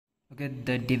Okay,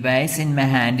 the device in my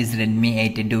hand is Redmi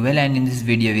 8 Dual, and in this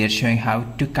video we are showing how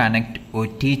to connect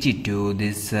OTG to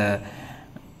this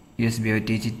USB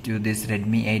OTG to this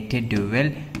Redmi 8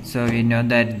 Dual. So we know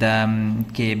that the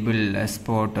cable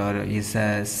sport or is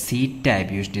a C type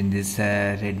used in this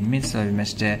Redmi, so we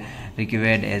must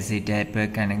require a C type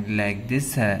connect like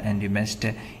this, and we must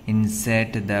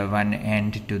insert the one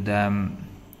end to the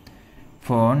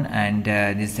phone and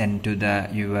this end to the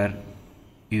your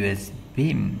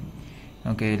USB.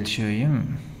 Okay, I'll show you.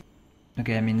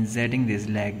 Okay, I'm inserting this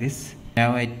like this.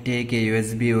 Now I take a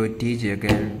USB OTG. Okay,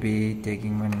 I'll be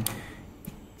taking one,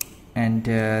 and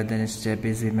the next step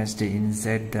is we must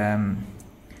insert the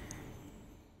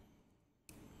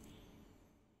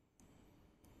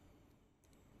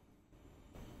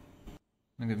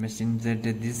we must insert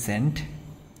this end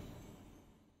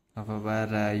of our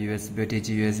USB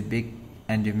OTG USB,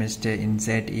 and we must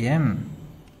insert EM.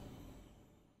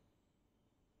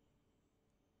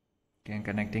 Okay, I'm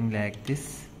connecting like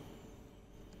this.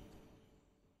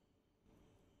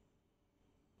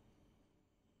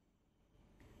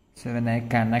 So when I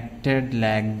connected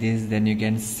like this, then you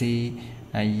can see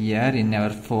here in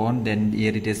our phone, then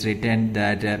here it is written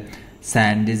that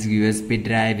SanDisk USB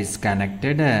drive is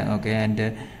connected. Okay, and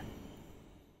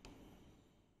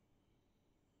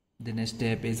the next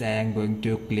step is I am going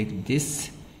to click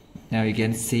this. Now you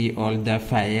can see all the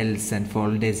files and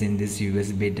folders in this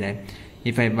USB drive.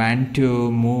 If I want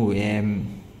to move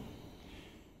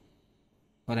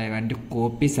or I want to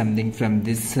copy something from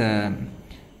this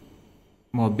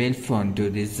mobile phone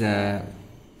to this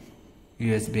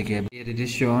USB cable, here it is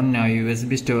shown now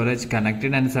USB storage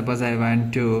connected, and suppose I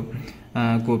want to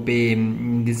copy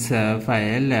this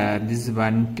file, this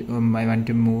one I want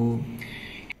to move.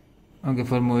 Okay,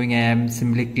 for moving I am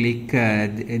simply click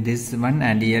this one,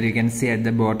 and here you can see at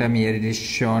the bottom here it is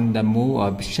shown the move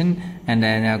option, and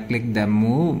I now click the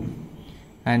move,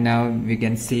 and now we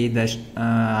can see the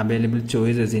available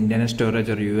choices: internal storage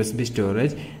or USB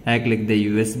storage. I click the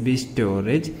USB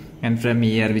storage, and from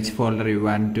here which folder you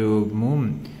want to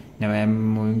move. Now I am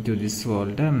moving to this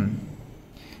folder,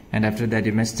 and after that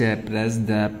you must press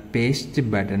the paste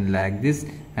button like this,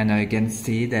 and now you can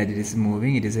see that it is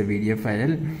moving. It is a video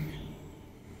file.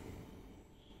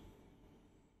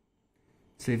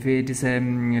 So if it is a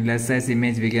less size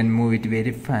image, we can move it very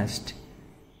fast.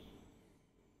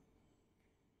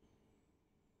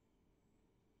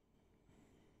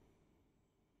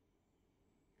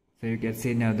 So you can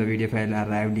see now the video file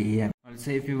arrived here.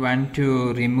 Also, if you want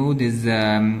to remove this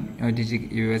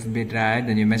OTG USB drive,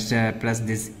 then you must press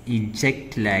this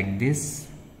eject like this,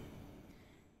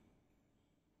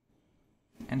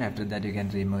 and after that you can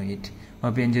remove it.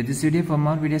 Hope you enjoyed this video. For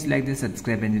more videos like this,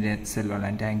 subscribe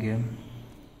and thank you.